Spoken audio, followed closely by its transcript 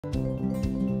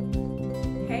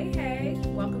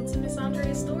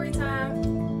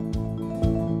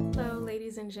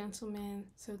and gentlemen.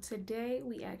 So today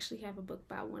we actually have a book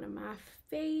by one of my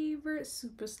favorite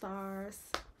superstars,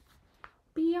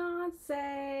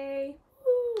 Beyonce.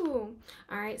 Woo!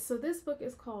 Alright, so this book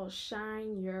is called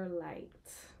Shine Your Light.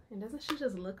 And doesn't she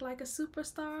just look like a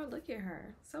superstar? Look at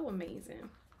her. So amazing.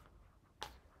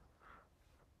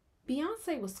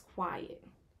 Beyonce was quiet.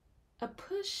 A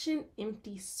push and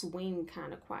empty swing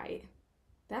kind of quiet.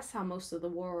 That's how most of the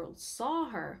world saw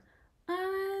her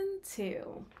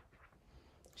until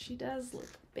she does look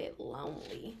a bit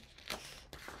lonely.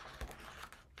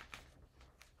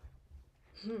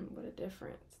 What a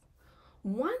difference.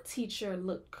 One teacher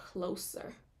looked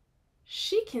closer.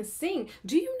 She can sing.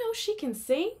 Do you know she can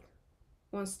sing?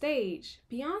 On stage,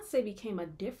 Beyonce became a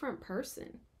different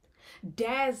person.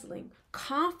 Dazzling,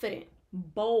 confident,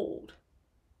 bold.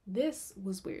 This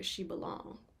was where she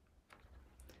belonged.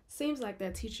 Seems like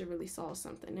that teacher really saw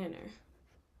something in her.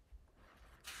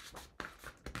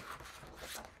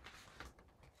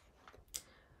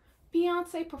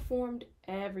 Beyonce performed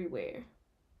everywhere.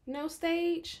 No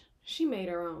stage, she made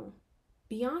her own.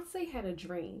 Beyonce had a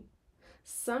dream.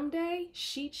 Someday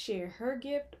she'd share her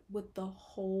gift with the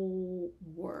whole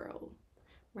world,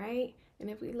 right? And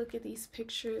if we look at these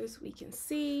pictures, we can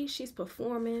see she's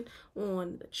performing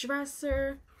on the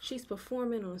dresser. She's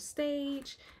performing on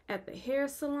stage, at the hair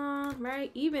salon,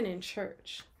 right? Even in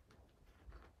church.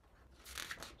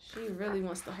 She really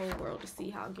wants the whole world to see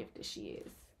how gifted she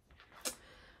is.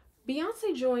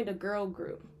 Beyonce joined a girl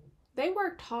group. They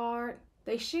worked hard.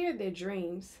 They shared their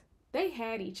dreams. They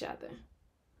had each other.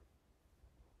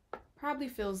 Probably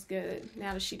feels good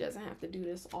now that she doesn't have to do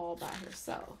this all by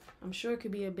herself. I'm sure it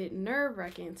could be a bit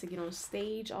nerve-wracking to get on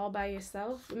stage all by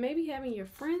yourself, but maybe having your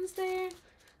friends there,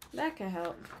 that could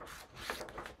help.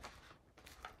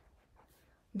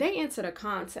 They entered a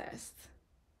contest.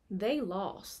 They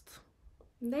lost.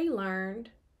 They learned.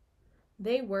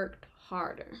 They worked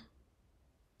harder.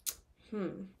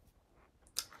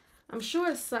 I'm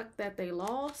sure it sucked that they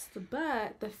lost,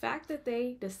 but the fact that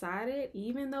they decided,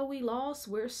 even though we lost,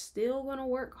 we're still going to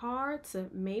work hard to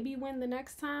maybe win the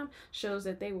next time, shows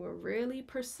that they were really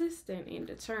persistent and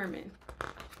determined.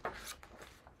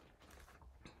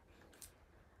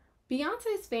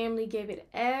 Beyonce's family gave it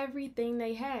everything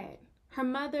they had. Her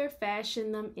mother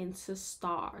fashioned them into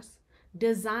stars,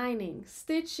 designing,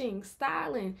 stitching,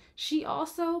 styling. She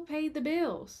also paid the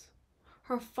bills.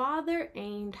 Her father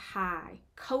aimed high,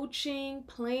 coaching,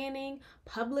 planning,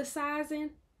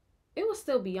 publicizing. It was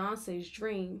still Beyonce's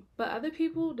dream, but other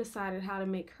people decided how to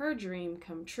make her dream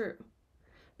come true.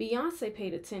 Beyonce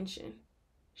paid attention.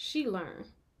 She learned.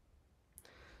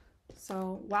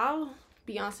 So while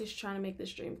Beyonce's trying to make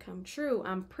this dream come true,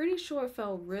 I'm pretty sure it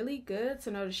felt really good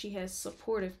to know that she has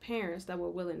supportive parents that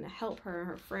were willing to help her and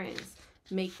her friends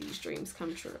make these dreams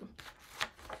come true.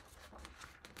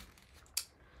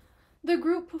 The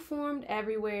group performed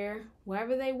everywhere.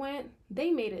 Wherever they went, they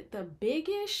made it the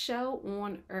biggest show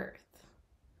on earth.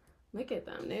 Look at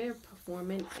them. They're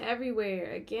performing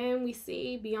everywhere. Again, we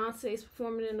see Beyonce's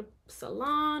performing in the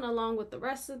salon along with the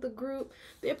rest of the group.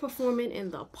 They're performing in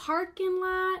the parking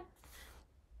lot.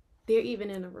 They're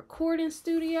even in a recording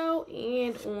studio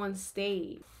and on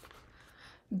stage.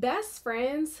 Best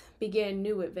friends began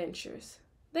new adventures.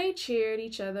 They cheered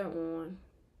each other on.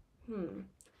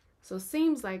 So it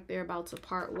seems like they're about to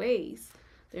part ways.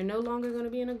 They're no longer going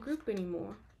to be in a group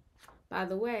anymore. By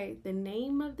the way, the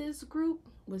name of this group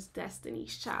was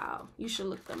Destiny's Child. You should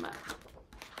look them up.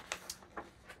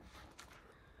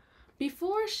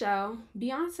 Before a show,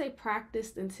 Beyonce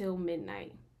practiced until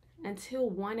midnight, until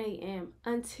 1 a.m.,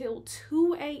 until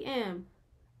 2 a.m.,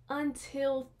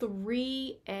 until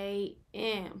 3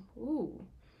 a.m. Ooh,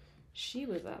 she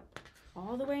was up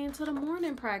all the way into the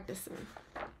morning practicing.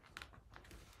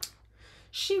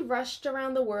 She rushed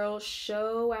around the world,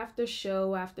 show after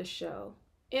show after show.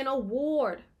 An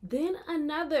award, then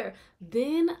another,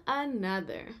 then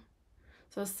another.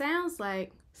 So it sounds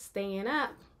like staying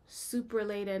up super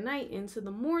late at night into the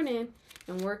morning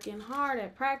and working hard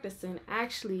at practicing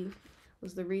actually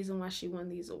was the reason why she won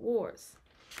these awards.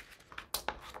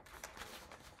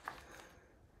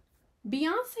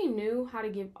 Beyonce knew how to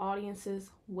give audiences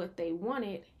what they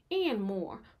wanted and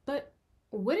more, but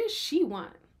what did she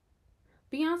want?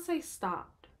 Beyonce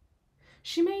stopped.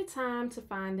 She made time to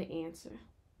find the answer.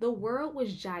 The world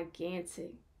was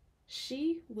gigantic.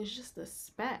 She was just a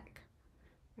speck,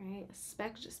 right? A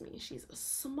speck just means she's a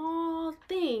small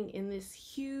thing in this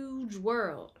huge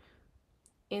world.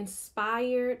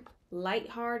 Inspired,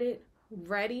 lighthearted,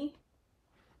 ready.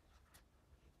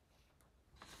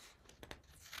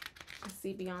 Let's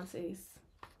see, Beyonce's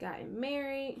gotten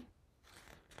married.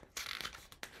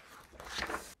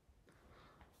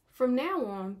 From now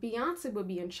on, Beyonce would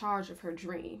be in charge of her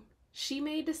dream. She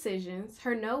made decisions.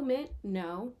 Her no meant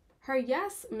no. Her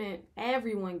yes meant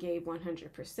everyone gave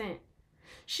 100%.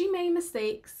 She made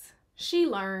mistakes. She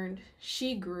learned.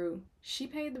 She grew. She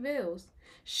paid the bills.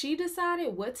 She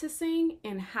decided what to sing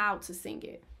and how to sing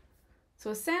it. So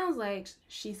it sounds like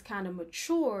she's kind of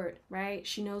matured, right?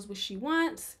 She knows what she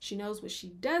wants. She knows what she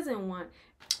doesn't want.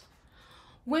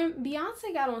 When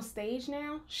Beyonce got on stage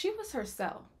now, she was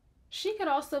herself. She could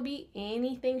also be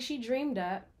anything she dreamed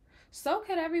up. So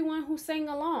could everyone who sang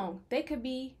along. They could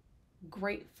be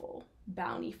grateful,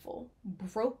 bountiful,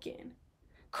 broken,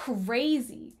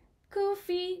 crazy,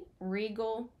 goofy,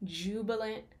 regal,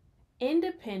 jubilant,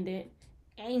 independent,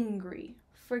 angry,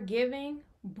 forgiving,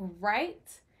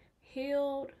 bright,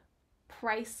 healed,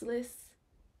 priceless,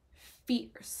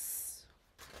 fierce.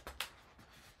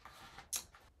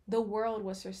 The world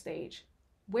was her stage.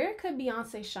 Where could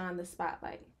Beyonce shine the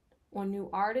spotlight? On new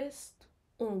artists?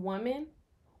 On women?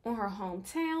 On her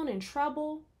hometown in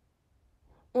trouble?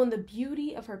 On the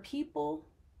beauty of her people?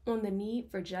 On the need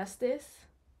for justice?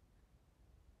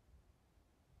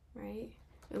 Right?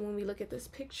 And when we look at this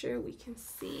picture, we can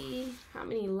see how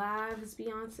many lives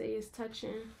Beyonce is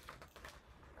touching.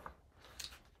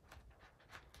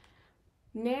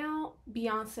 Now,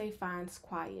 Beyonce finds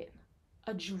quiet.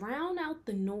 A drown out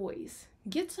the noise,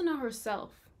 get to know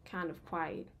herself kind of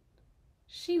quiet.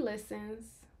 She listens.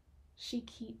 She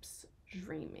keeps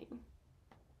dreaming.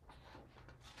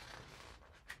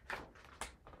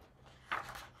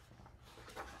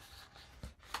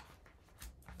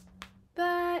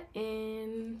 The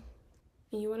end.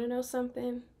 And you want to know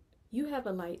something? You have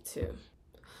a light too.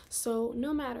 So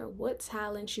no matter what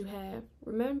talent you have,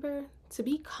 remember to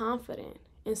be confident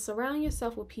and surround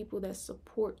yourself with people that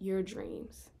support your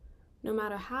dreams. No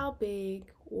matter how big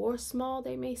or small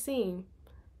they may seem,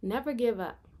 never give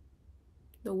up.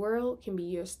 The world can be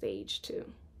your stage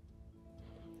too.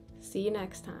 See you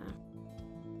next time.